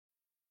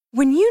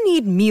When you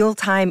need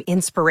mealtime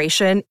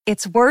inspiration,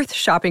 it's worth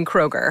shopping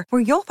Kroger,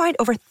 where you'll find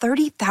over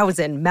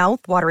 30,000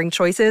 mouth-watering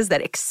choices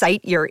that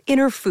excite your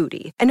inner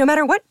foodie. And no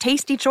matter what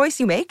tasty choice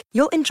you make,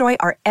 you'll enjoy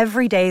our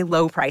everyday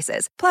low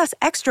prices, plus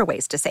extra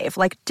ways to save,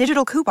 like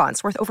digital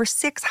coupons worth over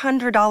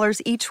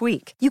 $600 each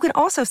week. You can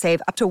also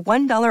save up to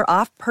 $1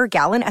 off per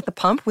gallon at the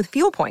pump with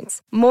fuel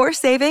points. More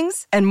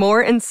savings and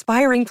more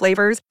inspiring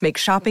flavors make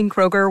shopping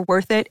Kroger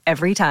worth it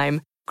every time.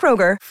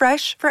 Kroger,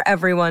 fresh for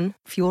everyone.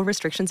 Fuel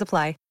restrictions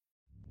apply.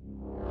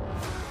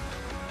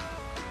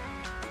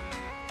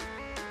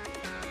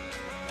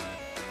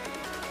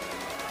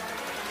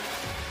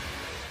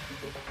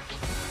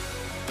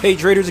 Hey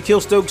traders,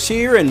 Akil Stokes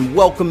here, and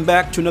welcome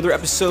back to another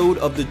episode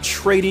of the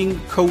Trading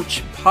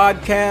Coach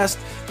Podcast,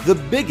 the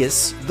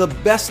biggest, the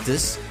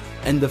bestest,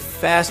 and the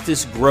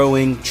fastest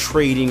growing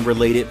trading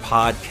related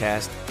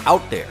podcast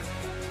out there.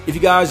 If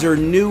you guys are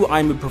new,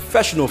 I'm a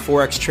professional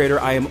Forex trader.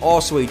 I am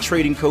also a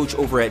trading coach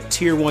over at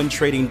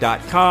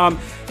tier1trading.com,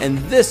 and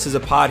this is a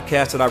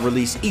podcast that I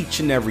release each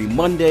and every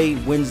Monday,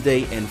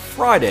 Wednesday, and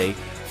Friday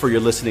for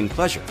your listening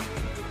pleasure.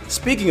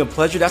 Speaking of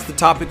pleasure, that's the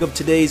topic of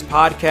today's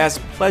podcast,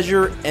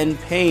 pleasure and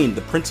pain, the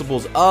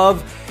principles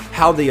of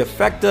how they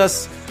affect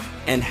us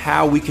and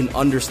how we can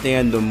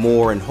understand them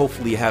more and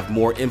hopefully have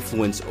more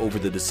influence over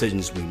the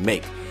decisions we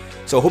make.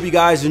 So I hope you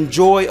guys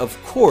enjoy.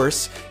 Of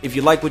course, if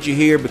you like what you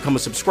hear, become a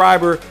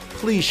subscriber.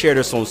 Please share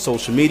this on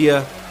social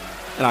media,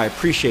 and I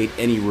appreciate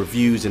any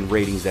reviews and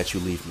ratings that you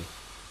leave me.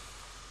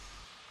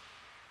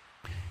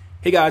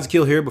 Hey guys,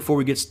 Akil here. Before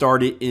we get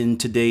started in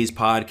today's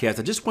podcast,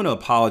 I just want to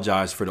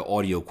apologize for the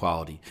audio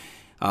quality.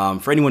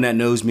 For anyone that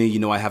knows me, you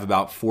know I have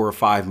about 4 or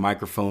 5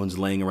 microphones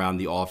laying around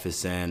the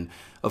office, and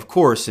of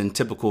course, in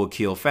typical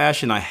Akil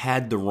fashion, I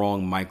had the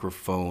wrong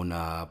microphone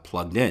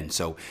plugged in.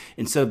 So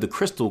instead of the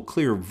crystal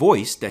clear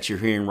voice that you're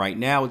hearing right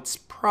now, it's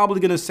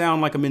probably going to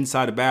sound like I'm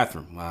inside a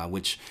bathroom,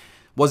 which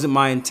wasn't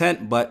my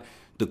intent, but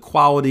the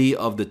quality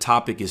of the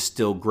topic is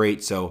still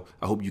great. So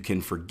I hope you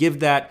can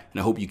forgive that,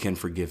 and I hope you can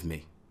forgive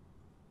me.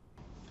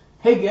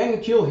 Hey gang,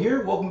 Akil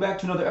here. Welcome back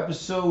to another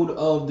episode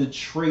of the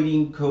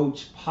Trading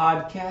Coach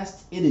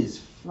Podcast. It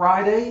is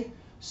Friday,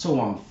 so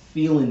I'm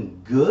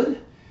feeling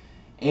good.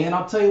 And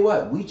I'll tell you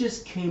what, we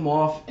just came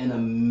off an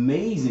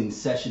amazing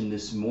session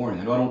this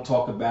morning. I know I don't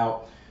talk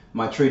about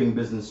my trading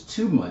business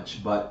too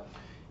much, but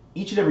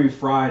each and every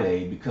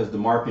Friday, because the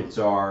markets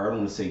are, I don't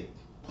want to say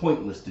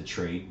pointless to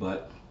trade,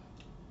 but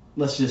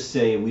let's just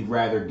say we'd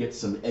rather get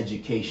some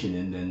education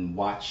in than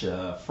watch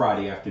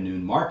Friday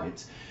afternoon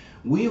markets.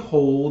 We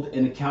hold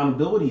an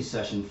accountability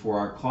session for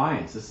our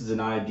clients. This is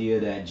an idea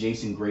that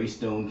Jason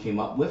Greystone came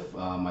up with,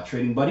 my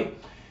trading buddy.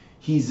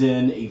 He's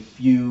in a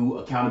few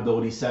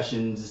accountability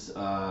sessions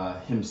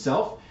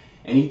himself,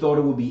 and he thought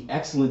it would be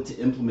excellent to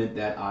implement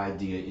that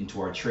idea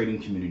into our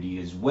trading community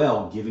as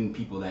well, giving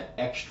people that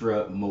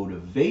extra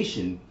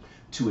motivation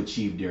to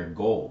achieve their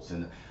goals.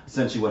 And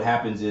essentially what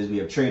happens is we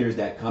have traders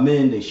that come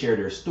in, they share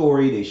their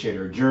story, they share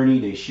their journey,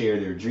 they share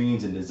their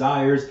dreams and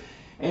desires,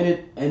 and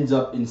it ends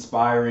up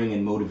inspiring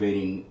and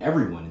motivating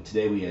everyone. And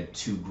today we had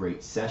 2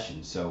 great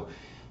sessions. So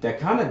that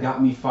kind of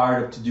got me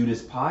fired up to do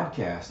this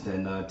podcast.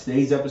 And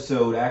today's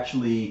episode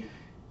actually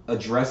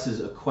addresses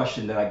a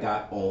question that I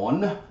got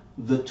on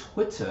the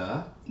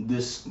Twitter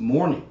this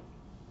morning.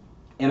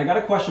 And I got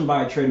a question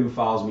by a trader who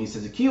follows me. He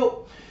says,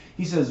 Akil,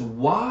 he says,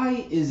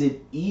 why is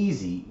it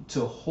easy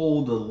to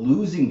hold a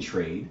losing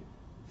trade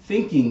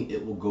thinking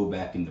it will go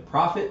back into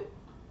profit,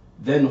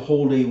 then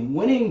hold a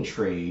winning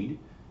trade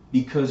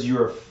because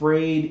you're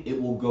afraid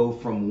it will go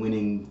from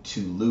winning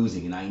to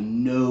losing? And I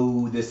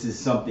know this is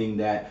something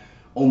that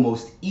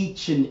almost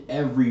each and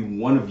every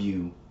one of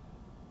you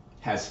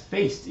has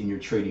faced in your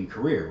trading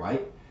career,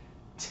 right?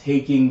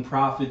 Taking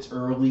profits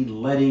early,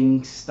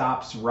 letting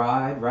stops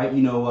ride, right?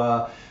 You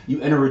know,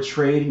 you enter a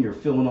trade and you're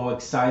feeling all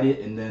excited,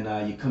 and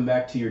then you come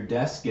back to your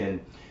desk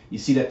and you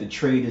see that the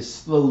trade is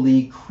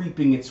slowly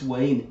creeping its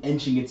way and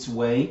inching its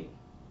way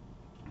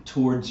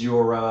towards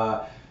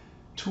your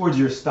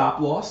stop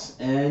loss,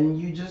 and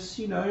you just,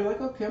 you're like,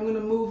 okay, I'm gonna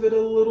move it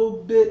a little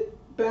bit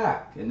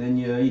back, and then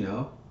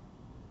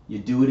you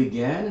do it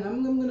again, and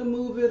I'm gonna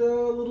move it a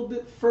little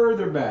bit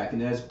further back,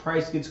 and as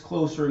price gets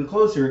closer and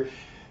closer,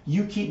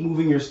 you keep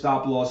moving your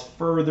stop loss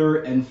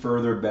further and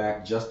further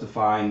back,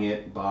 justifying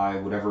it by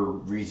whatever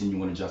reason you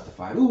want to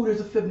justify it. Ooh,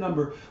 there's a fib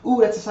number. Ooh,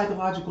 that's a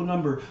psychological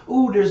number.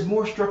 Ooh, there's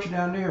more structure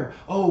down there.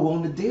 Oh,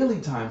 on the daily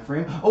time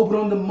frame. Oh, but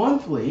on the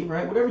monthly,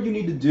 right? Whatever you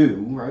need to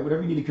do, right?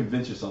 Whatever you need to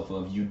convince yourself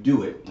of, you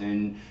do it,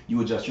 and you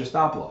adjust your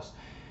stop loss.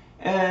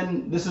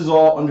 And this is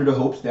all under the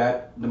hopes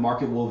that the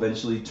market will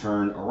eventually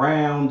turn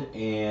around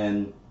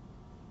and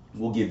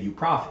will give you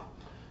profit.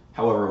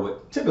 However,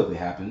 what typically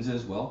happens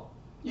is, well,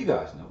 you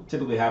guys know, what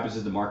typically happens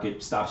is the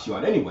market stops you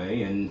out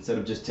anyway, and instead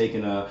of just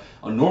taking a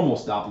normal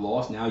stop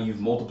loss, now you've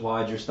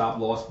multiplied your stop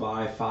loss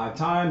by 5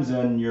 times,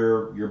 and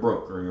you're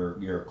broke, or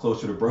you're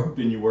closer to broke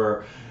than you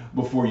were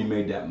before you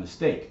made that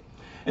mistake.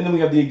 And then we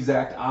have the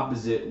exact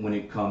opposite when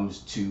it comes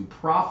to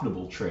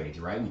profitable trades,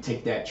 right? We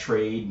take that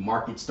trade,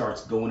 market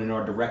starts going in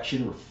our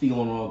direction, we're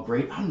feeling all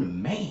great. I'm the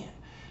man.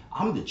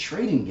 I'm the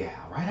trading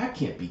gal, right? I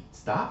can't be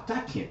stopped.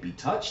 I can't be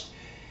touched.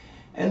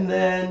 And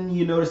then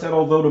you notice that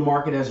although the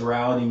market has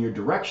rallied in your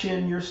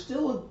direction, you're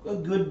still a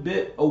good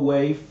bit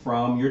away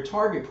from your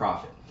target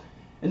profit.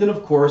 And then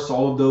of course,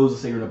 all of those,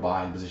 let's say you're in a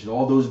buying position,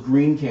 all those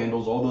green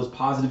candles, all those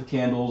positive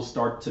candles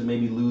start to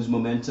maybe lose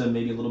momentum,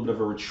 maybe a little bit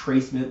of a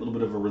retracement, a little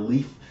bit of a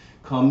relief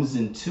comes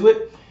into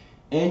it.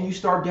 And you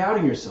start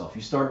doubting yourself.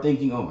 You start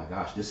thinking, oh my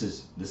gosh, this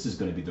is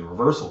going to be the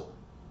reversal.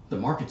 The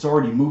market's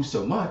already moved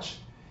so much.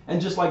 And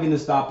just like in the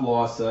stop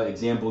loss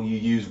example, you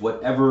use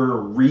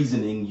whatever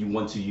reasoning you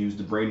want to use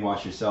to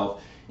brainwash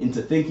yourself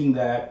into thinking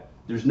that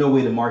there's no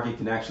way the market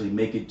can actually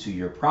make it to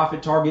your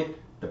profit target.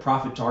 The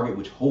profit target,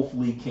 which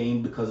hopefully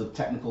came because of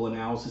technical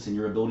analysis and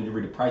your ability to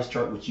read a price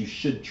chart, which you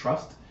should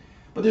trust.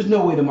 But there's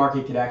no way the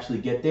market could actually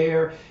get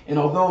there. And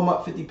although I'm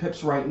up 50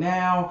 pips right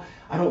now,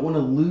 I don't want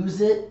to lose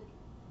it,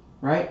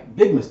 right?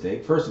 Big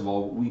mistake. First of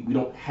all, we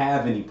don't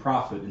have any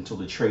profit until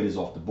the trade is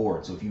off the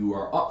board. So if you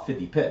are up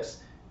 50 pips,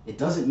 it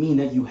doesn't mean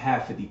that you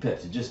have 50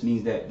 pips. It just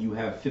means that you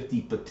have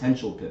 50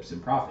 potential pips in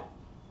profit,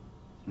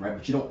 right?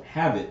 But you don't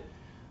have it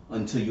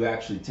until you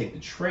actually take the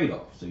trade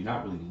off. So you're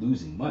not really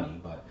losing money,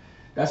 but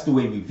that's the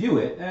way we view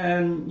it.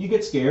 And you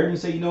get scared and you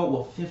say, you know,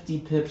 well,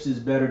 50 pips is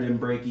better than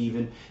break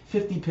even.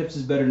 50 pips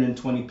is better than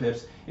 20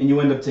 pips. And you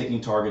end up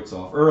taking targets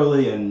off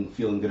early and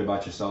feeling good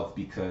about yourself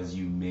because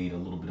you made a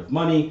little bit of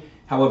money.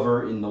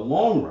 However, in the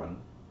long run,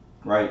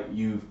 right,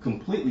 you've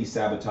completely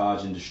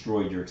sabotaged and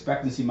destroyed your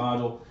expectancy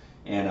module.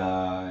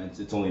 And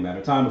it's only a matter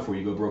of time before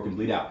you go broke and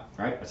bleed out,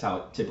 right? That's how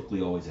it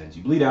typically always ends.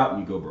 You bleed out and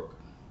you go broke.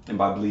 And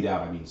by bleed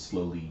out, I mean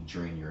slowly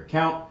drain your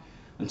account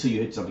until you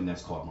hit something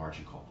that's called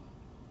margin call.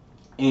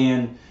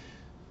 And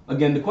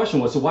again, the question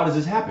was, so why does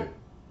this happen?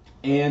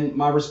 And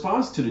my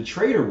response to the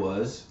trader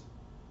was,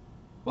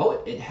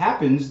 well, it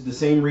happens the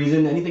same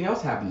reason anything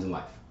else happens in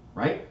life,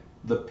 right?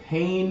 The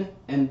pain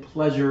and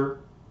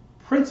pleasure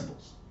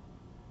principles,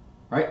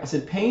 right? I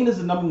said pain is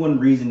the number one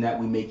reason that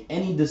we make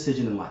any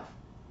decision in life.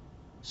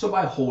 So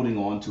by holding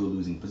on to a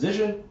losing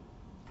position,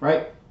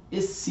 right,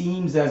 it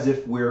seems as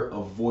if we're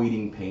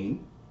avoiding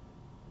pain.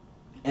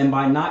 And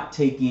by not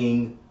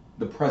taking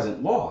the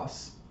present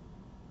loss,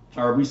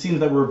 or it seems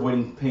that we're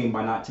avoiding pain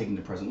by not taking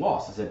the present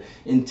loss. I said,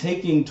 in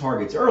taking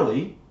targets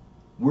early,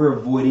 we're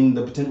avoiding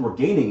the potential, we're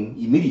gaining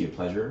immediate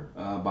pleasure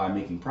by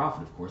making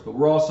profit, of course, but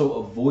we're also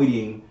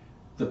avoiding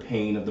the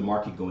pain of the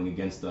market going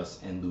against us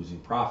and losing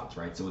profits,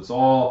 right? So it's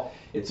all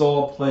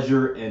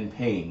pleasure and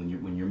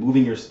pain. When you're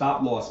moving your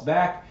stop loss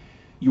back,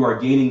 you are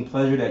gaining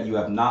pleasure that you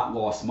have not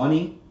lost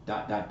money,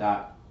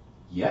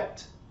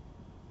 yet.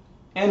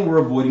 And we're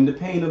avoiding the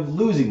pain of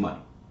losing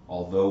money,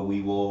 although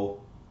we will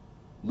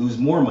lose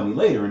more money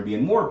later and be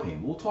in more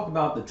pain. We'll talk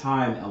about the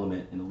time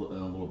element in a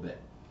little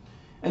bit.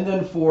 And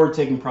then for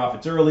taking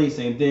profits early,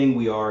 same thing.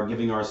 We are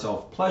giving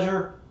ourselves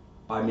pleasure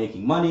by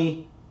making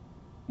money.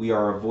 We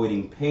are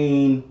avoiding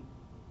pain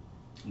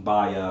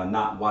by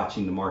not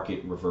watching the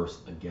market reverse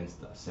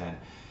against us. And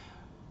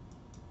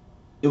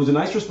it was a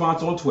nice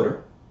response on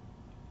Twitter.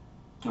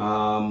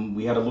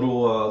 We had a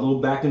little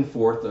back and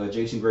forth.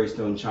 Jason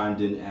Greystone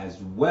chimed in as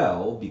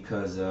well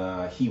because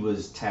he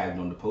was tagged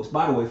on the post.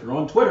 By the way, if you're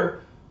on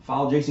Twitter,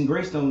 follow Jason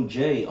Greystone,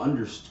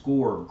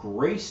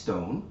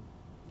 J_Greystone,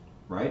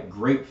 right?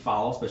 Great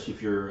follow, especially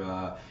if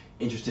you're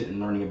interested in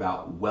learning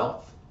about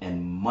wealth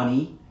and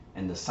money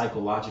and the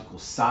psychological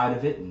side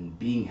of it and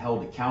being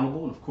held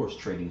accountable, and of course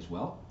trading as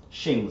well.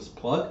 Shameless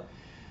plug.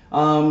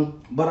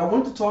 But I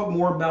want to talk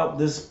more about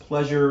this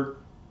pleasure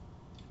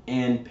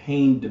and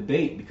pain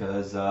debate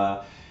because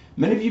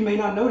many of you may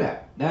not know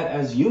that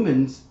as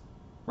humans,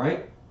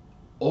 right,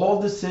 all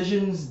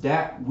decisions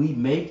that we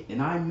make, and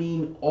I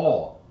mean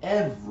all,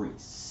 every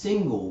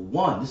single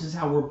one, this is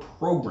how we're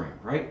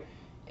programmed, right?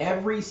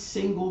 Every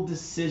single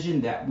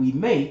decision that we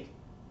make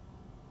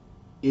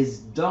is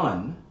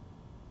done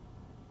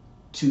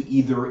to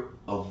either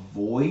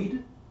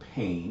avoid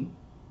pain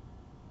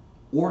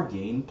or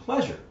gain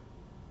pleasure.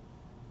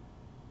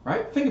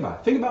 Right? Think about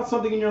it. Think about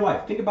something in your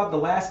life. Think about the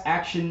last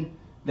action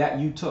that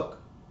you took.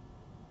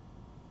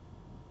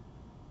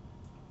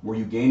 Were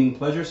you gaining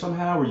pleasure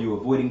somehow? Were you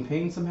avoiding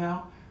pain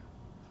somehow?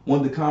 One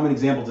of the common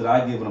examples that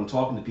I give when I'm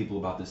talking to people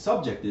about this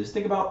subject is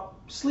think about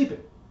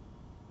sleeping.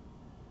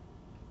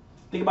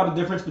 Think about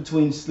the difference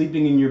between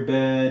sleeping in your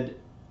bed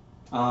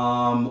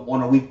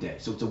on a weekday.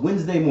 So it's a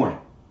Wednesday morning,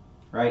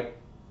 right?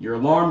 Your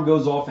alarm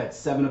goes off at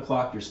 7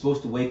 o'clock. You're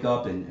supposed to wake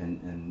up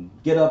and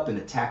get up and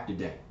attack the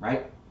day,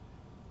 right?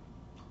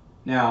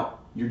 Now,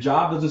 your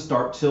job doesn't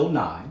start till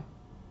 9,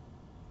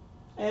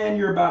 and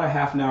you're about a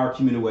half an hour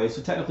commute away,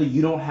 so technically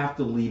you don't have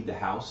to leave the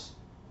house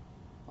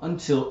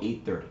until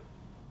 8:30.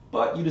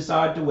 But you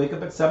decide to wake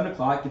up at 7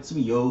 o'clock, get some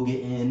yoga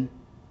in,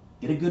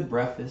 get a good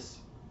breakfast,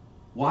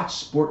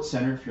 watch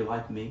SportsCenter if you're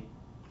like me.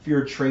 If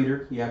you're a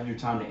trader, you have your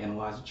time to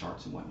analyze the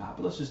charts and whatnot,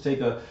 but let's just take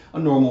a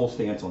normal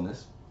stance on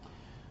this.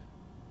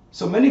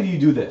 So many of you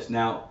do this.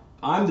 Now,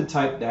 I'm the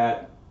type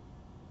that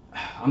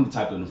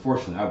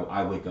unfortunately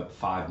I wake up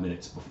 5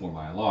 minutes before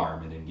my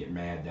alarm and then get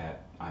mad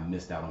that I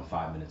missed out on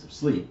 5 minutes of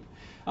sleep.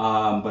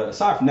 But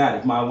aside from that,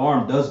 if my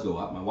alarm does go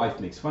up, my wife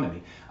makes fun of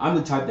me. I'm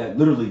the type that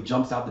literally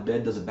jumps out the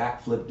bed, does a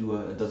backflip,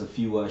 does a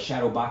few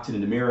shadow boxing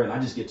in the mirror, and I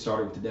just get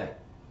started with the day.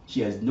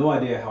 She has no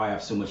idea how I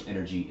have so much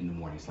energy in the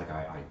morning. It's like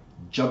I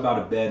jump out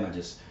of bed and I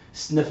just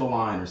sniff a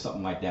line or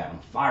something like that. I'm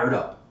fired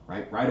up,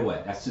 right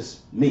away. That's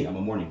just me. I'm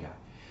a morning guy.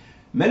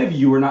 Many of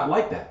you are not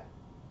like that.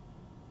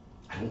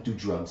 I don't do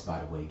drugs, by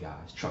the way,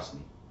 guys. Trust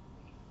me.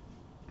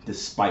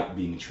 Despite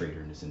being a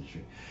trader in this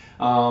industry.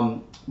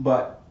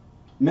 But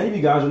many of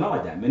you guys are not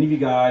like that. Many of you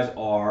guys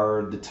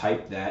are the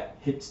type that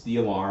hits the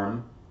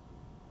alarm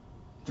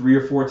 3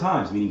 or 4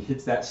 times, meaning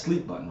hits that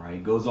sleep button, right?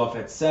 It goes off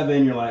at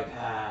 7, you're like,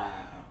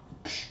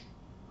 psh.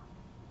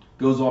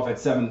 Goes off at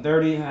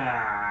 7:30,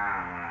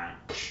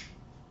 psh.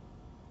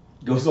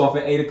 Goes off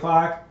at 8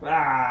 o'clock,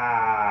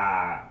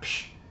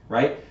 psh.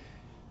 Right?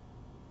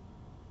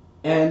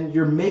 And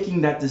you're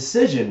making that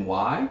decision.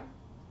 Why?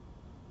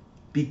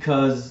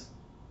 Because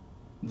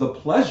the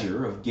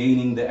pleasure of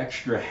gaining the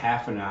extra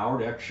half an hour,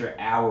 the extra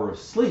hour of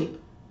sleep,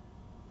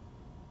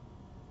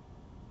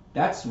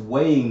 that's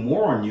weighing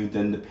more on you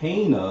than the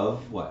pain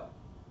of what?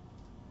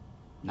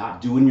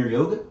 Not doing your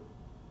yoga?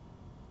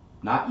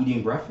 Not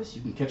eating breakfast?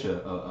 You can catch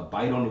a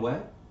bite on the way.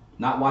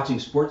 Not watching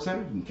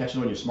SportsCenter? You can catch it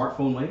on your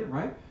smartphone later,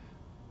 right?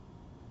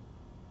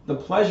 The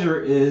pleasure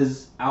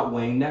is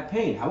outweighing that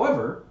pain.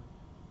 However,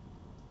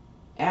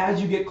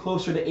 as you get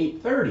closer to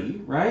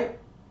 8:30, right?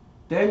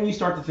 Then you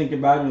start to think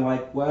about it and you're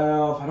like,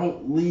 well, if I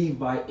don't leave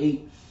by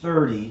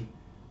 8:30,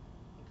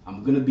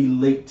 I'm going to be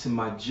late to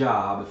my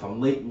job. If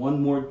I'm late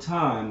one more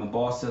time, my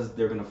boss says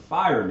they're going to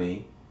fire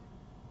me.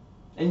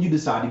 And you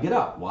decide to get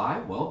up. Why?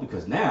 Well,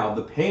 because now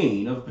the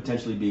pain of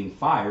potentially being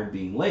fired,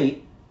 being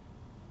late,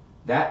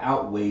 that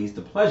outweighs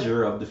the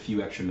pleasure of the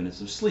few extra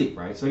minutes of sleep,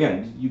 right? So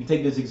again, you can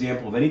take this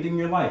example of anything in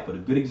your life, but a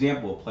good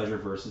example of pleasure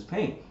versus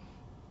pain.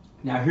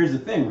 Now, here's the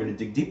thing. We're going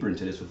to dig deeper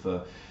into this with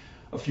a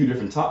few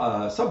different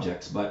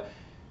subjects, but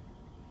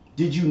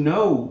did you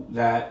know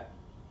that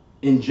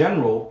in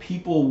general,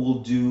 people will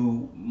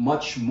do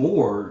much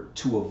more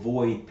to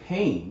avoid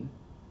pain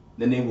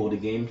than they will to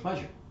gain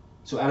pleasure?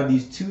 So out of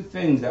these two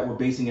things that we're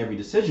basing every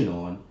decision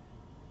on,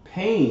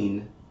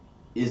 pain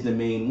is the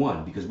main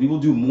one, because we will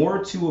do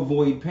more to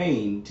avoid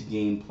pain to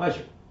gain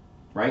pleasure,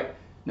 right?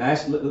 Now,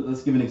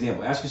 let's give an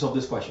example. Ask yourself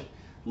this question.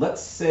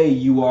 Let's say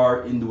you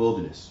are in the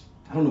wilderness.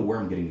 I don't know where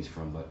I'm getting these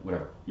from, but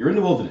whatever. You're in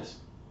the wilderness,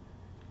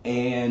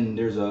 and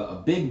there's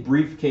a big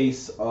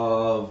briefcase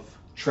of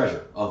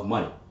treasure, of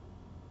money,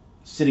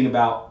 sitting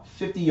about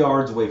 50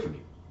 yards away from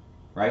you,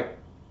 right?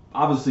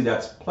 Obviously,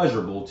 that's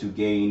pleasurable to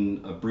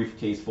gain a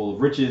briefcase full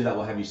of riches that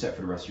will have you set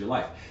for the rest of your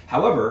life.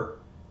 However,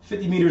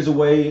 50 meters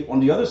away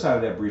on the other side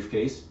of that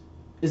briefcase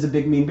is a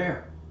big mean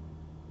bear.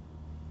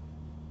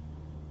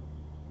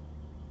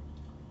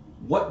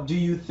 What do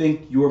you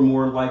think you're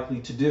more likely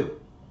to do?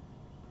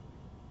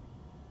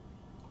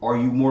 Are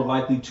you more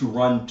likely to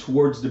run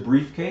towards the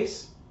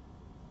briefcase,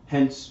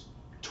 hence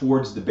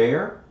towards the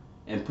bear,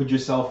 and put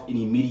yourself in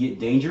immediate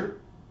danger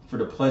for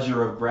the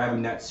pleasure of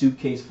grabbing that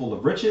suitcase full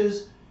of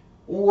riches?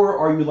 Or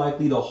are you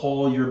likely to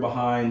haul your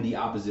behind the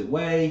opposite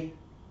way,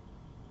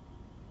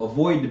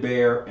 avoid the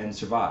bear, and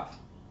survive?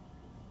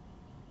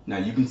 Now,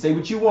 you can say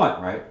what you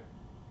want, right?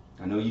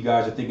 I know you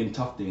guys are thinking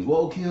tough things.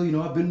 Well,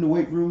 Keel, I've been in the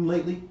weight room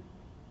lately.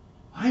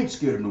 I ain't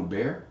scared of no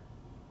bear.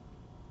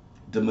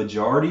 The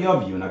majority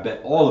of you, and I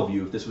bet all of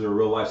you, if this was a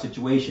real life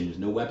situation, there's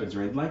no weapons or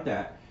anything like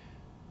that,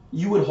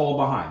 you would haul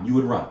behind, you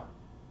would run,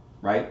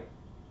 right?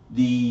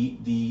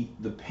 The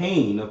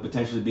pain of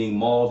potentially being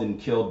mauled and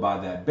killed by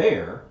that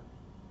bear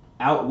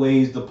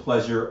outweighs the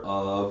pleasure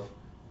of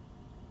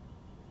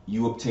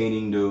you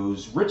obtaining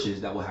those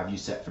riches that will have you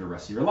set for the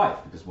rest of your life.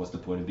 Because what's the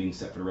point of being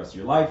set for the rest of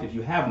your life if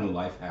you have no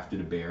life after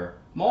the bear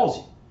mauls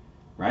you,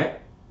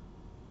 right?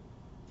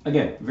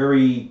 Again,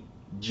 very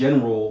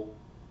general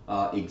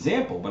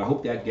example, but I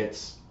hope that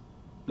gets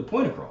the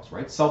point across,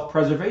 right?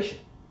 Self-preservation,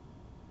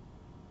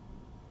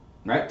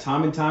 right?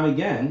 Time and time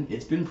again,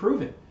 it's been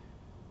proven.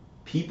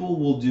 People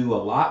will do a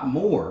lot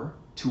more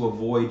to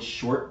avoid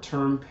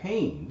short-term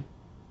pain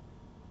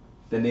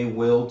than they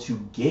will to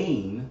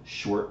gain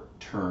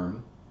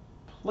short-term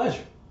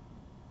pleasure.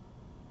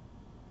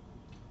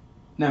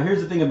 Now,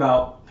 here's the thing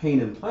about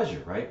pain and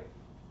pleasure, right?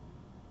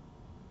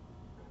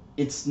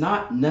 It's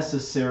not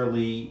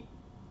necessarily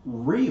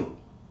real,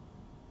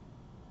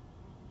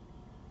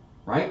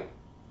 right?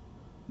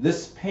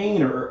 This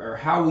pain, or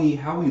how we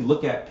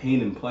look at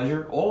pain and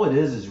pleasure, all it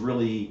is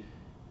really,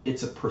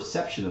 it's a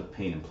perception of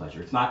pain and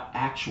pleasure. It's not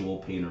actual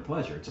pain or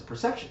pleasure. It's a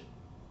perception,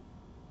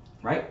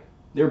 right?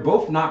 They're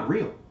both not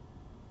real.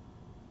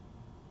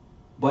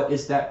 But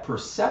it's that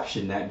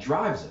perception that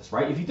drives us,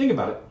 right? If you think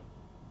about it,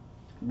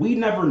 we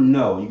never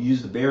know. You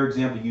use the bear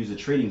example, you use the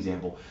trading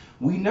example.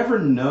 We never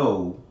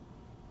know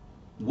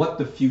what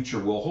the future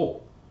will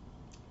hold.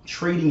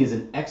 Trading is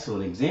an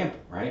excellent example,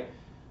 right?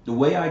 The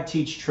way I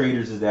teach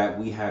traders is that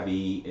we have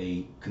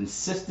a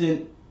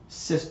consistent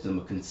system,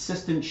 a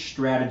consistent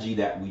strategy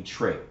that we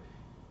trade.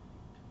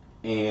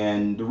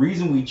 And the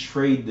reason we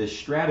trade this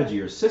strategy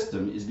or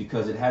system is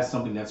because it has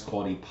something that's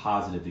called a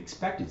positive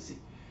expectancy.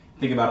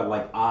 Think about it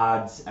like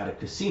odds at a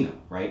casino,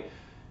 right?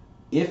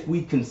 If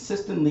we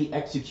consistently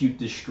execute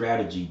this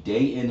strategy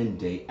day in and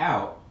day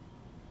out,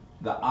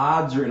 the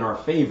odds are in our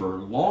favor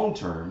long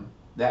term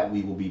that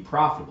we will be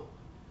profitable.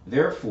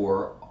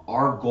 Therefore,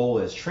 our goal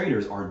as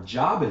traders, our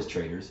job as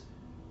traders,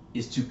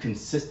 is to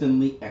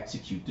consistently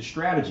execute the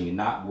strategy and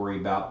not worry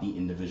about the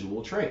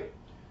individual trade.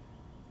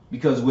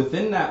 Because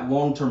within that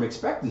long-term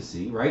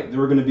expectancy, right, there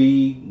are going to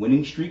be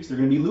winning streaks, there are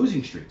going to be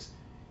losing streaks.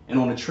 And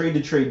on a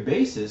trade-to-trade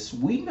basis,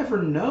 we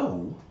never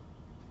know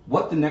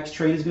what the next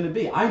trade is going to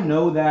be. I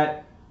know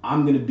that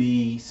I'm going to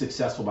be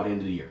successful by the end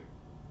of the year.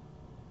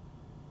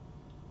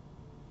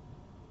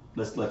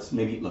 Let's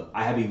maybe look.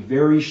 I have a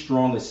very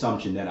strong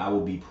assumption that I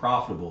will be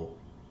profitable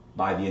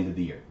by the end of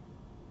the year.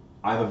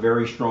 I have a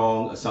very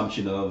strong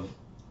assumption of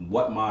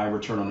what my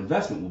return on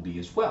investment will be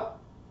as well,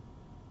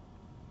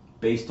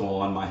 based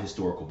on my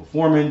historical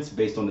performance,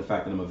 based on the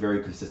fact that I'm a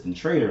very consistent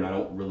trader and I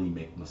don't really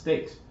make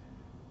mistakes.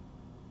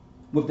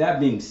 With that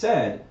being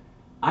said,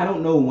 I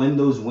don't know when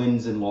those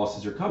wins and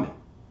losses are coming.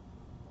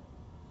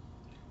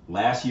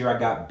 Last year I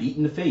got beat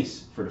in the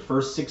face for the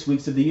first 6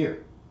 weeks of the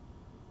year,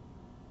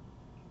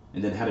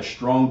 and then had a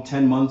strong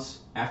 10 months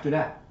after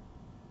that.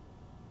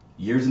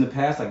 Years in the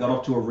past, I got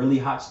off to a really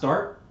hot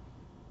start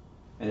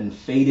and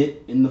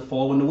faded in the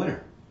fall and the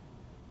winter.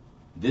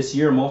 This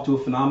year, I'm off to a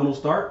phenomenal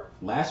start.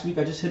 Last week,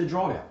 I just hit a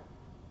drawdown.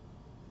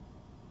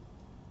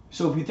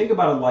 So if you think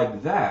about it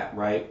like that,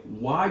 right,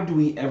 why do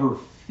we ever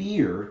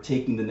fear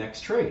taking the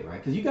next trade, right?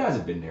 Because you guys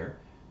have been there.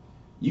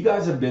 You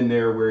guys have been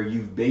there where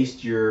you've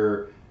based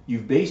your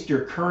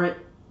current,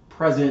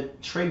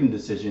 present trading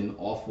decision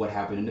off what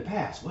happened in the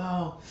past.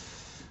 Well,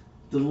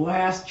 the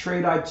last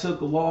trade I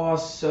took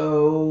lost,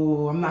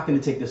 so I'm not going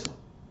to take this one.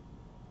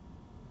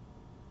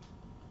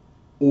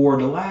 Or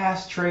the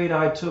last trade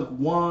I took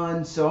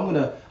won, so I'm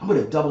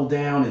gonna double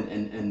down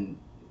and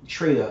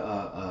trade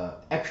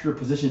a extra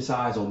position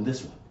size on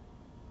this one.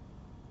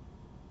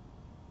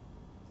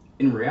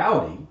 In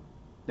reality,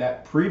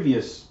 that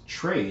previous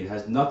trade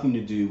has nothing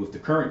to do with the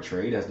current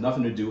trade, has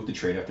nothing to do with the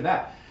trade after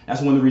that. That's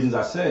one of the reasons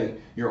I say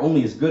you're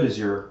only as good as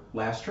your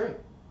last trade.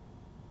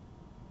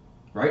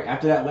 Right?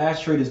 After that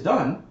last trade is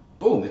done,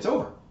 boom, it's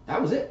over.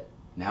 That was it.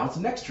 Now it's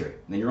the next trade.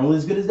 And then you're only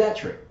as good as that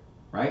trade.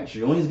 Right? So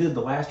you're only as good as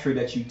the last trade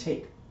that you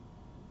take.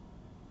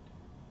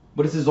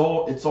 But it's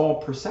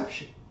all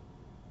perception.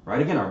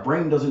 Right? Again, our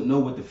brain doesn't know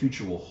what the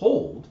future will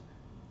hold.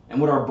 And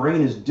what our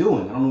brain is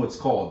doing, I don't know what it's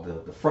called,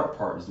 the front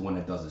part is the one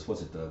that does this.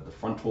 What's it, the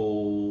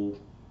frontal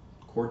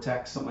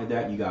cortex, something like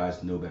that? You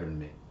guys know better than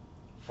me.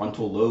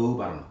 Frontal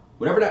lobe, I don't know.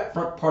 Whatever that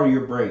front part of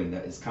your brain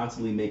that is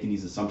constantly making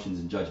these assumptions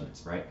and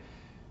judgments, right?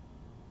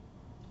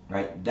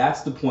 Right?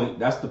 That's the point,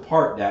 that's the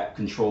part that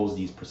controls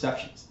these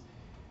perceptions.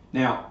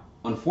 Now,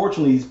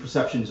 unfortunately, these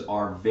perceptions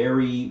are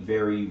very,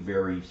 very,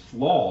 very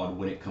flawed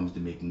when it comes to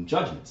making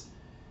judgments.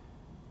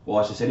 Well,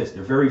 I should say this,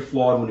 they're very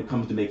flawed when it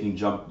comes to making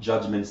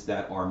judgments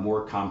that are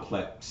more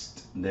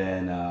complex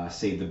than,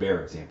 say, the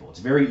bear example. It's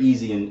very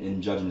easy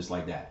in judgments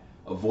like that.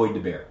 Avoid the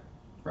bear,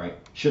 right?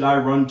 Should I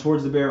run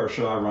towards the bear or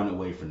should I run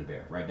away from the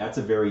bear, right? That's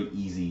a very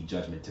easy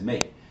judgment to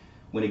make.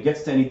 When it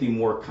gets to anything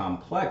more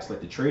complex,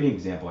 like the trading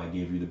example I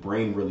gave you, the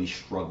brain really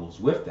struggles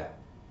with that.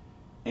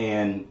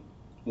 And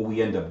what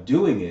we end up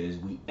doing is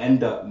we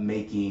end up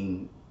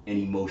making an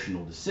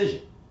emotional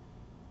decision.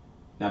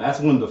 Now, that's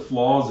one of the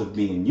flaws of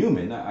being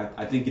human.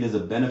 I think it is a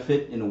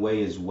benefit in a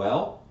way as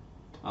well.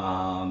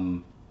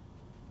 I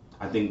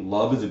think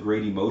love is a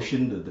great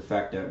emotion. The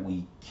fact that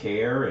we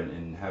care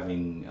and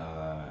having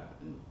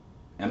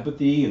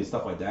empathy and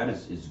stuff like that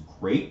is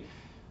great.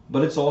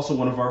 But it's also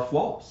one of our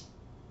flaws.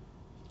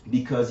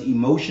 Because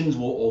emotions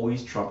will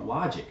always trump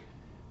logic,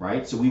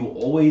 right? So we will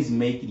always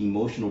make an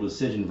emotional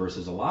decision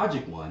versus a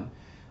logical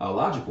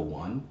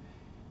one.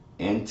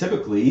 And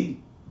typically,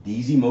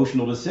 these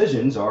emotional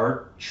decisions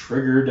are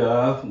triggered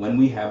when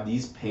we have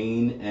these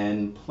pain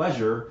and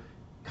pleasure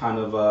kind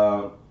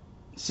of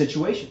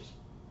situations.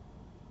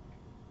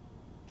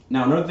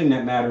 Now, another thing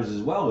that matters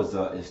as well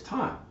is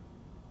time,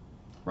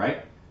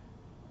 right?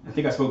 I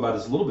think I spoke about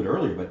this a little bit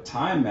earlier, but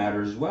time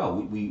matters as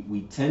well.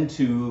 We tend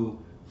to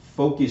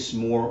focus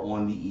more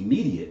on the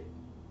immediate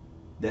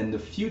than the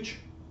future,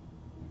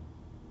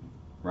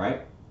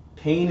 right?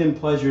 Pain and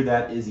pleasure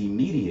that is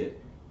immediate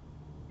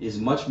is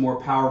much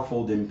more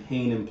powerful than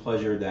pain and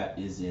pleasure that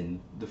is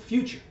in the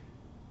future.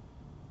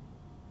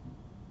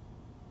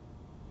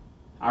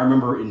 I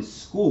remember in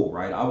school,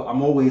 right?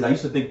 I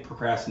used to think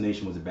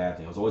procrastination was a bad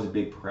thing. I was always a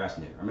big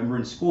procrastinator. I remember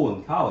in school,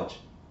 in college,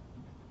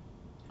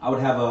 I would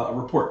have a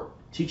report.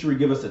 Teacher would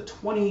give us a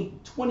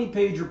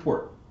 20-page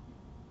report.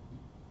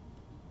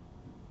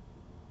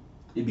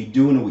 It'd be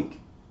due in a week.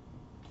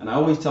 And I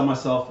always tell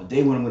myself,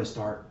 day one I'm going to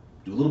start,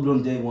 do a little bit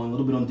on day one, a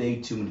little bit on day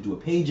two. I'm going to do a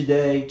page a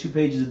day, 2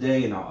 pages a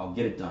day, and I'll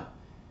get it done.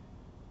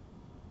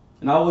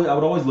 And I would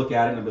always look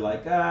at it and I'd be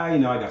like, I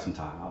got some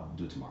time. I'll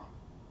do it tomorrow.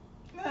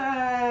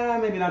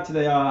 Maybe not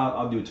today.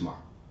 I'll do it tomorrow.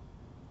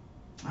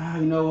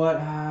 You know what?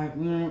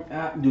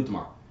 Do it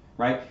tomorrow.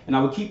 right? And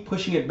I would keep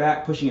pushing it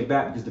back,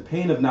 because the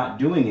pain of not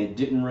doing it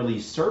didn't really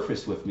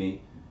surface with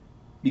me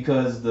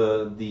because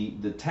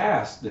the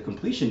task, the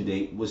completion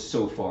date was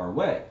so far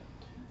away.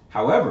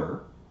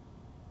 However,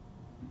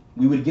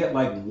 we would get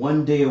like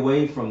 1 day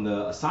away from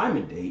the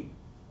assignment date,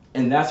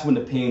 and that's when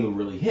the pain would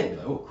really hit.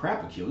 Like, oh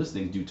crap, Akil, this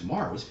thing's due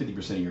tomorrow. It's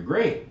 50% of your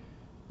grade.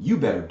 You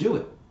better do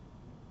it.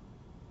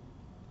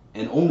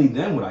 And only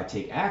then would I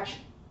take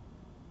action,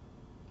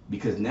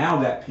 because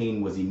now that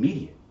pain was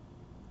immediate.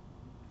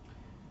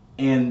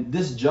 And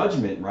this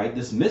judgment, right,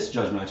 this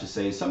misjudgment, I should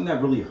say, is something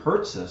that really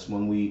hurts us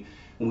when we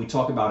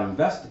talk about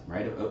investing,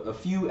 right? A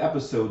few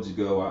episodes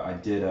ago,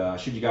 I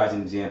showed you guys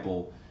an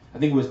example. I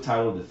think it was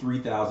titled The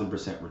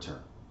 3,000% Return.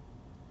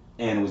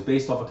 And it was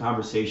based off a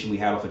conversation we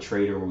had with a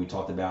trader where we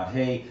talked about,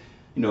 hey,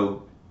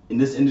 in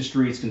this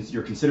industry,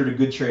 you're considered a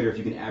good trader if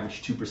you can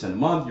average 2% a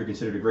month. You're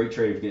considered a great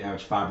trader if you can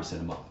average 5%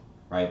 a month,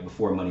 right?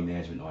 Before money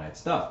management and all that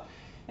stuff.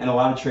 And a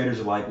lot of traders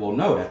are like, well,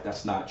 no,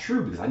 that's not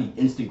true, because I need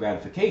instant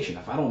gratification.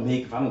 If I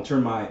don't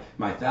turn my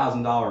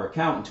 $1,000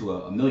 account into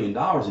 $1 million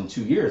in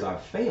 2 years,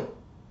 I've failed.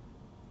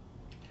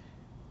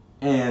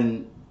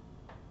 And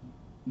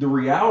the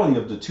reality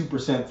of the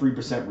 2%,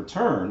 3%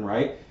 return,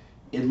 right?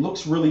 It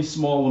looks really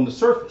small on the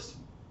surface.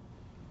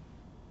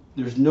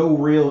 There's no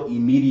real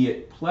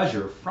immediate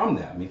pleasure from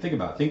that. I mean, think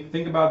about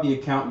the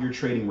account you're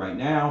trading right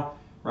now,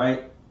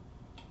 right?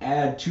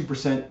 Add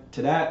 2%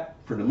 to that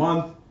for the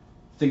month.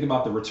 Think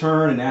about the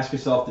return and ask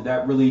yourself, did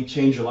that really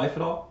change your life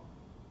at all?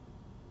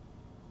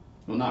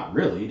 Well, not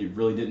really. It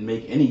really didn't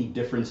make any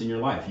difference in your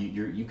life.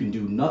 You can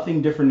do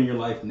nothing different in your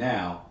life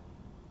now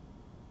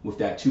with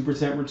that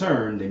 2%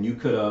 return than you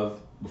could have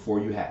before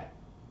you had it.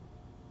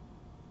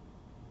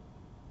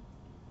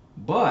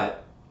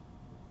 But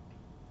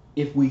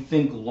if we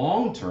think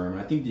long term,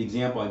 and I think the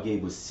example I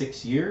gave was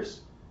 6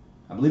 years.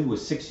 I believe it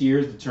was 6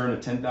 years to turn a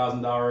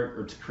 $10,000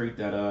 or to create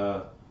that.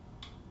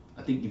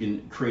 I think you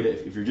can create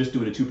it if you're just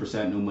doing a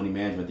 2% no money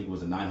management. I think it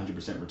was a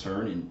 900%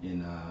 return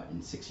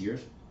in 6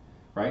 years,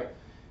 right?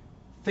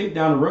 Think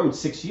down the road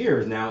 6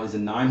 years now, is a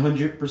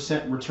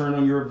 900% return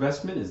on your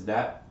investment, is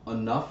that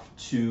enough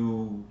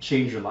to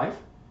change your life?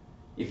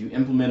 If you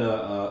implement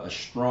a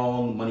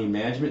strong money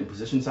management and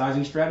position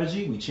sizing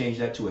strategy, we change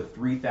that to a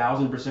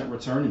 3,000%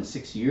 return in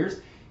 6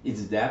 years.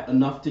 Is that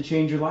enough to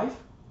change your life?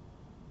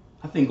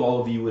 I think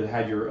all of you would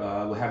have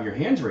your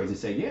hands raised and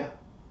say, yeah.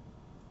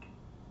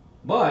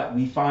 But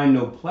we find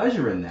no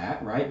pleasure in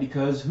that, right?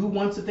 Because who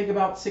wants to think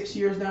about 6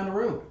 years down the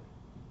road?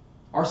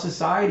 Our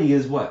society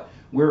is what?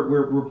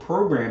 We're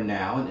programmed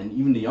now, and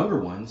even the younger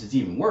ones, it's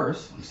even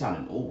worse. I'm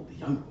sounding old, the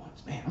younger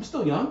ones. Man, I'm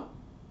still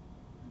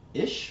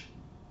young-ish.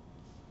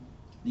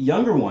 The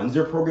younger ones,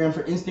 they're programmed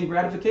for instant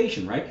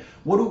gratification, right?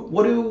 What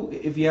do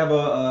if you have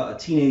a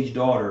teenage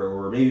daughter,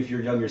 or maybe if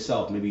you're young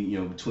yourself, maybe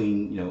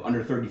between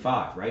under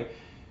 35, right?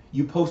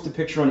 You post a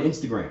picture on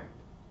Instagram,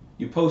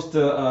 you post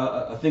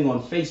a thing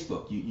on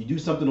Facebook, you do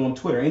something on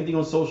Twitter, anything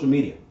on social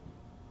media.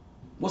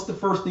 What's the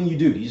first thing you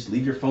do? Do you just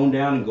leave your phone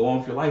down and go on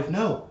with your life?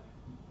 No.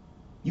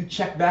 You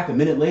check back a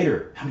minute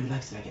later. How many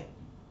likes did I get?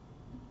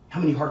 How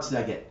many hearts did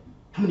I get?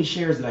 How many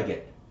shares did I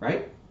get?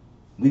 Right?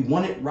 We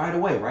want it right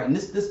away, right? And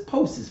this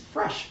post is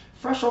fresh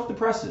off the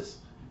presses,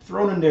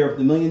 thrown in there with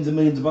the millions and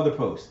millions of other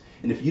posts.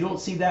 And if you don't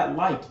see that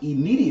like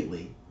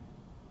immediately,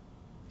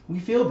 we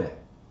feel bad.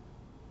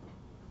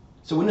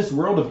 So in this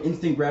world of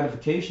instant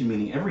gratification,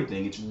 meaning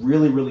everything, it's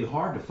really, really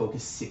hard to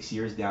focus 6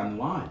 years down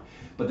the line.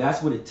 But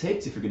that's what it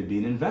takes if you're going to be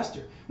an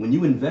investor. When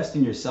you invest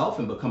in yourself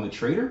and become a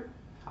trader,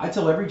 I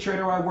tell every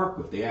trader I work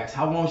with, they ask,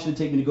 how long should it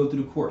take me to go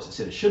through the course? I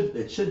said,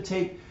 it should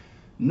take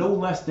no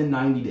less than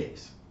 90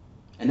 days.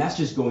 And that's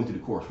just going through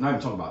the course. We're not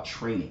even talking about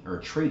training or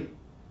trading.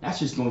 That's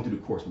just going through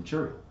the course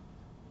material.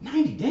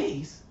 90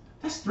 days?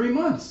 That's 3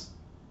 months.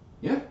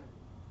 Yeah.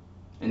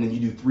 And then you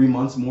do 3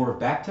 months more of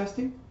back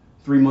testing,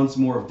 3 months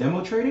more of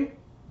demo trading.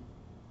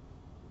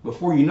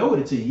 Before you know it,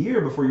 it's a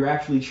year before you're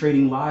actually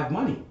trading live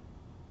money,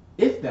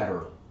 if that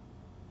early.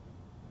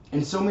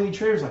 And so many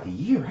traders like, a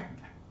year?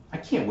 I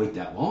can't wait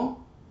that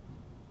long.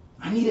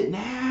 I need it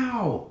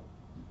now.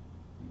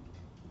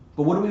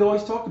 But what do we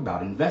always talk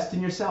about? Invest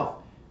in yourself.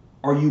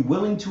 Are you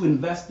willing to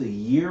invest a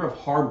year of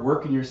hard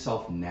work in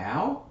yourself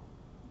now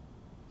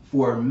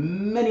for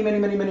many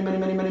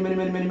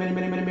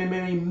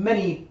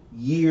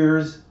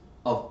years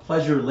of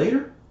pleasure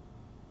later?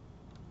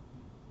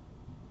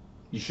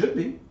 You should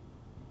be.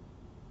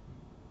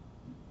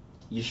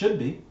 You should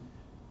be.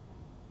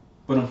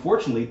 But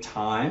unfortunately,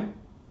 time,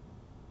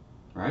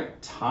 right?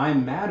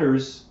 Time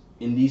matters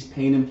in these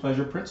pain and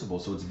pleasure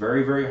principles. So it's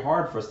very, very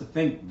hard for us to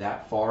think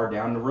that far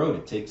down the road.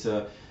 It takes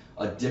a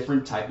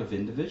different type of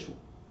individual.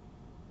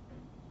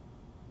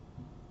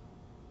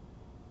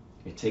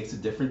 It takes a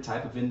different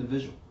type of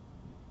individual.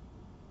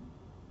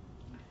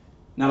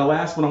 Now, the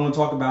last one I want to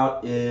talk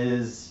about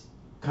is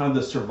kind of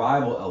the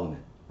survival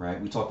element, right?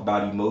 We talked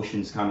about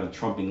emotions kind of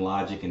trumping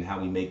logic and how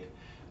we make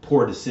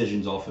poor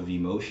decisions off of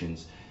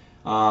emotions.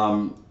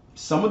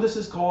 Some of this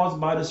is caused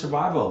by the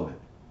survival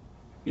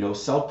element.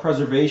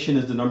 Self-preservation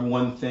is the number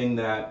one thing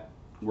that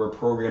we're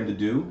programmed to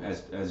do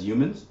as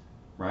humans,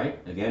 right?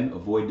 Again,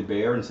 avoid the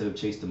bear instead of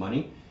chase the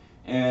money.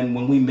 And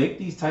when we make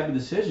these type of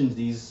decisions,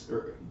 these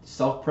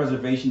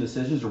self-preservation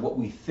decisions, or what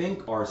we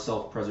think are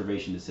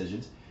self-preservation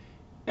decisions,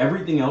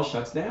 everything else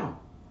shuts down.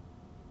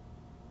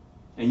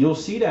 And you'll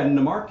see that in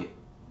the market.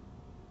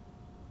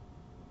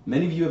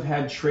 Many of you have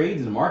had trades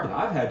in the market.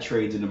 I've had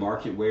trades in the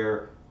market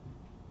where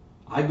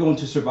I go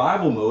into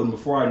survival mode, and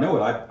before I know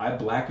it, I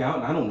black out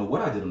and I don't know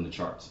what I did on the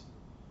charts.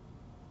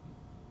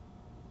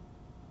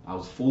 I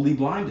was fully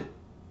blinded.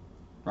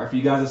 Right? For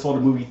you guys that saw the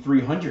movie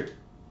 300,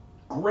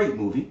 great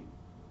movie.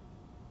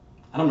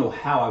 I don't know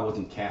how I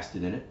wasn't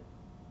casted in it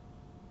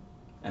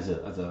as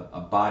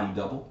a body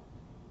double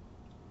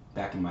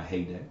back in my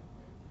heyday.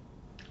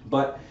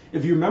 But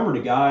if you remember the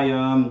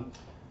guy,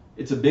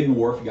 it's a big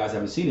war if you guys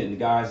haven't seen it. And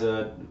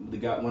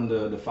one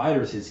of the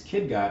fighters, his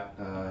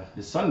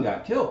son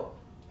got killed.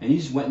 And he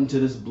just went into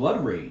this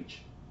blood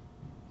rage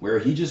where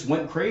he just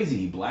went crazy.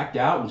 He blacked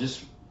out and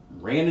just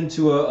ran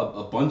into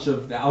a bunch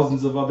of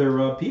thousands of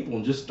other people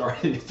and just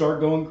started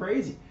going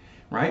crazy,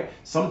 right?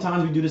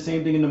 Sometimes we do the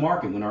same thing in the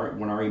market when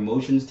our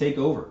emotions take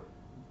over.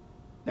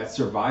 That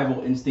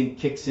survival instinct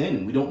kicks in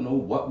and we don't know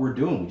what we're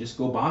doing. We just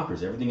go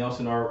bonkers. Everything else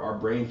in our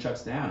brain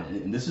shuts down.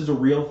 And this is a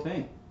real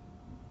thing,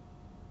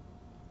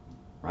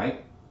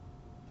 right?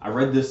 I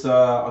read this,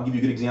 I'll give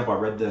you a good example. I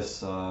read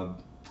this, I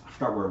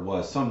forgot where it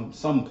was, some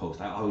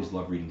post. I always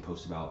love reading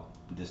posts about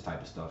this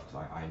type of stuff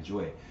because I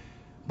enjoy it.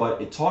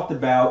 But it talked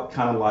about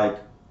kind of like,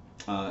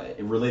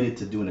 it related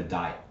to doing a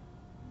diet.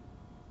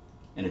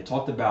 And it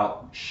talked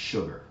about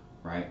sugar,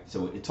 right?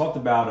 So it talked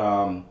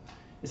about,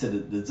 it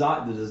said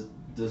the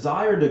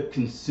desire to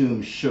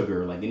consume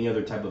sugar, like any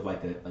other type of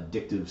like a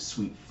addictive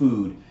sweet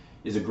food,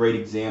 is a great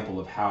example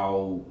of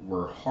how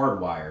we're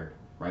hardwired,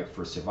 right,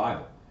 for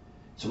survival.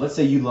 So let's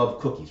say you love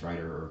cookies, right,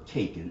 or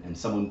cake, and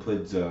someone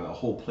puts a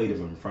whole plate of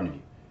them in front of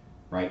you,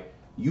 right?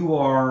 You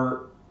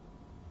are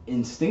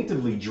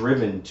instinctively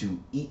driven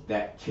to eat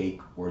that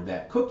cake or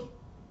that cookie,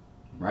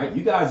 right?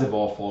 You guys have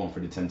all fallen for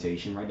the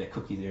temptation, right? That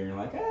cookie there, and you're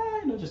like,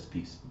 just a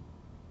piece,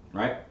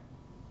 right?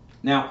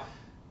 Now,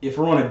 if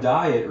we're on a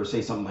diet or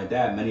say something like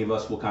that, many of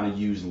us will kind of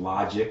use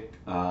logic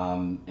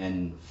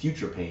and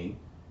future pain,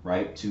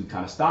 right, to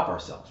kind of stop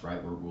ourselves, right?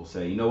 We'll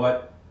say, you know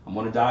what, I'm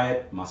on a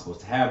diet, I'm not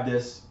supposed to have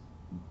this,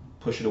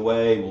 push it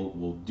away,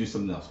 we'll do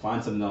something else,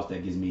 find something else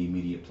that gives me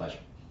immediate pleasure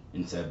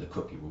instead of the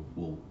cookie,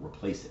 we'll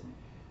replace it.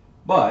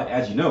 But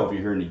as you know, if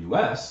you're here in the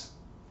US,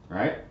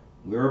 right,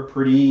 we're a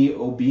pretty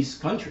obese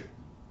country.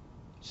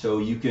 So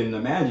you can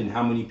imagine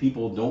how many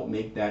people don't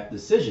make that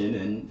decision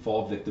and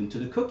fall victim to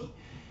the cookie.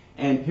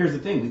 And here's the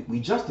thing, we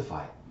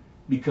justify it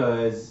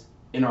because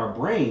in our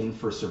brain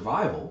for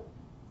survival,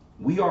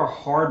 we are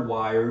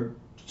hardwired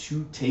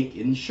to take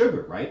in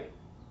sugar, right?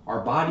 Our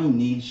body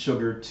needs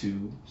sugar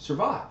to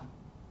survive,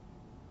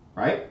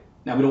 right?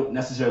 Now we don't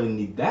necessarily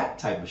need that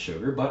type of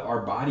sugar, but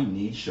our body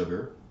needs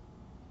sugar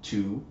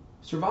to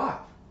survive.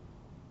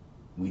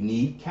 We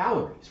need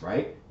calories,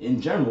 right?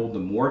 In general, the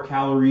more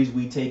calories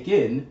we take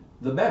in,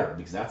 the better,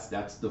 because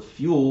that's the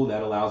fuel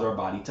that allows our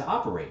body to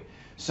operate.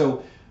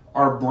 So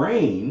our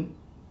brain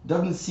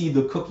doesn't see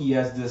the cookie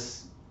as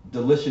this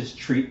delicious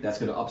treat that's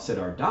going to upset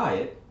our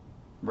diet.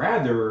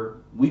 Rather,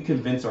 we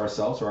convince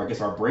ourselves, or I guess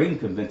our brain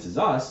convinces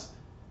us,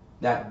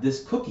 that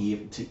this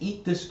cookie, to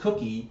eat this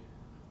cookie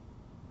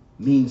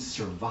means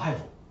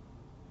survival.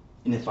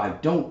 And if I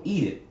don't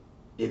eat it,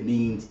 it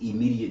means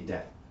immediate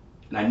death.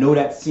 And I know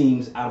that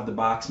seems out of the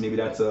box. Maybe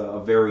that's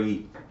a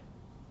very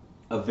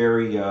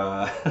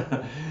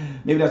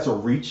maybe that's a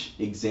reach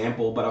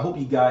example, but I hope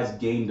you guys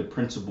gain the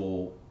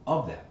principle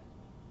of that.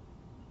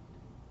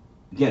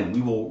 Again,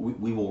 we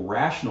will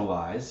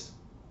rationalize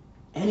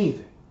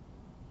anything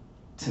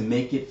to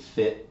make it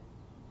fit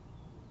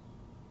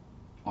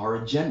our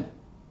agenda.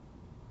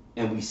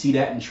 And we see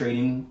that in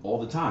trading all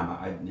the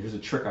time. Here's a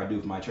trick I do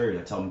with my traders.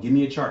 I tell them, give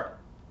me a chart.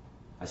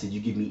 I said, you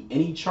give me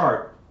any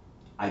chart,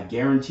 I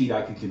guaranteed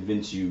I could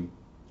convince you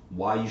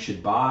why you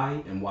should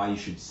buy and why you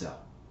should sell.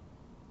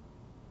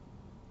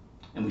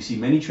 And we see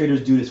many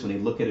traders do this when they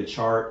look at a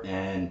chart,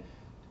 and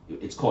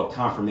it's called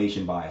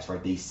confirmation bias,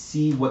 right? They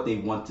see what they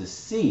want to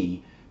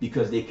see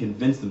because they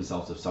convince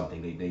themselves of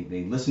something.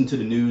 They listen to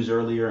the news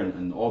earlier,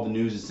 and all the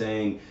news is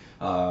saying,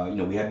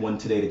 we had one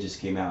today that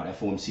just came out,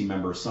 FOMC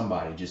member,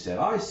 somebody just said,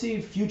 I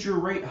see future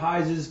rate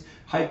hikes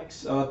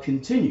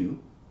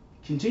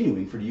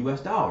continuing for the US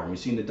dollar. And we're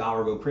seeing the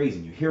dollar go crazy.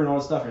 You're hearing all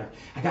this stuff, and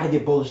I gotta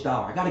get bullish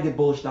dollar, I gotta get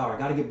bullish dollar, I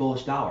gotta get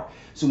bullish dollar.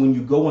 So when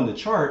you go on the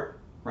chart,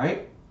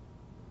 right,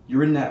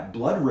 you're in that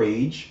blood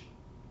rage,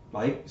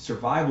 like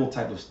survival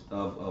type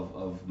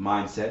of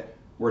mindset,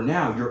 where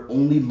now you're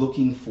only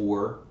looking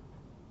for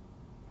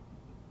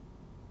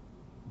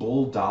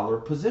bull dollar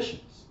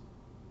positions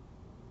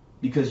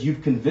because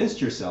you've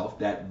convinced yourself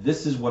that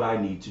this is what I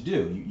need to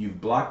do. You've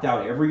blocked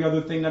out every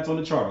other thing that's on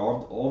the chart,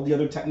 all the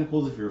other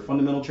technicals. If you're a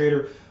fundamental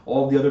trader,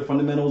 all the other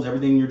fundamentals,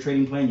 everything in your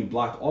trading plan, you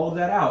blocked all of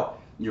that out.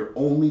 You're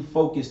only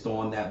focused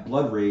on that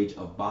blood rage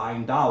of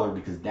buying dollar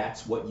because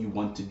that's what you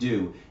want to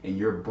do. And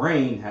your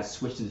brain has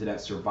switched into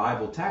that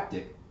survival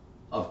tactic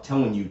of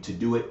telling you to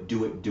do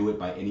it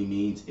by any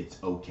means.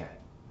 It's okay.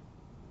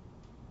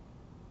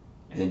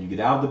 And then you get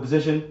out of the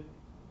position,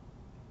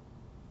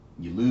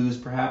 you lose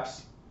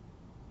perhaps,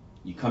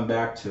 you come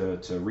back to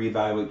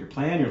reevaluate your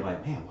plan, you're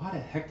like, man, why the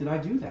heck did I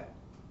do that?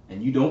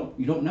 And you don't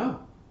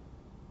know.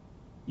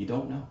 You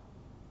don't know.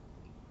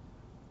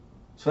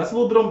 So that's a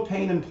little bit on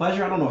pain and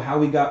pleasure. I don't know how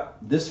we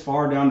got this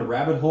far down the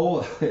rabbit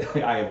hole.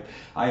 I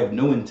have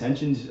no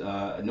intentions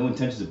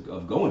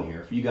of going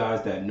here. For you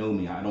guys that know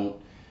me,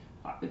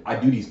 I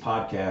do these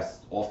podcasts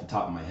off the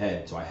top of my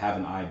head, so I have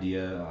an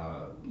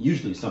idea,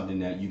 usually something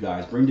that you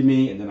guys bring to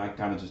me, and then I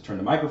kind of just turn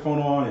the microphone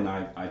on and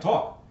I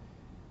talk.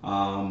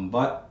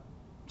 But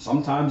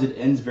sometimes it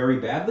ends very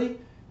badly.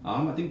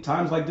 I think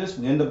times like this,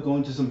 we end up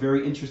going to some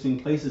very interesting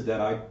places that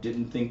I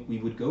didn't think we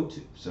would go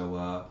to.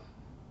 So,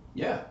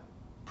 yeah.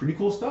 Pretty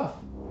cool stuff.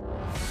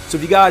 So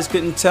if you guys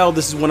couldn't tell,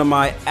 this is one of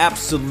my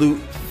absolute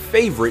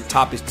favorite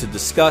topics to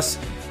discuss.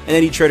 And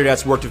any trader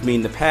that's worked with me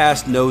in the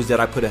past knows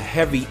that I put a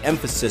heavy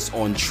emphasis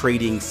on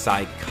trading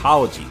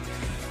psychology.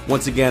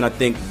 Once again, I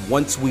think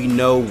once we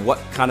know what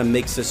kind of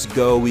makes us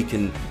go, we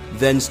can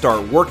then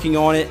start working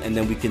on it, and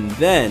then we can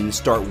then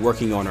start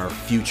working on our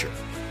future.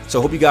 So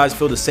I hope you guys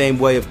feel the same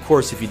way. Of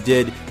course, if you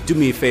did, do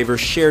me a favor,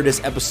 share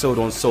this episode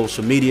on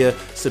social media,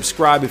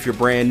 subscribe if you're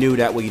brand new,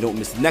 that way you don't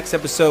miss the next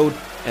episode,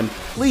 and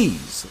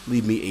please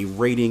leave me a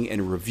rating and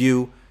a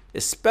review,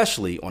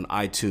 especially on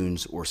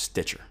iTunes or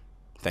Stitcher.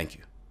 Thank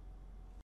you.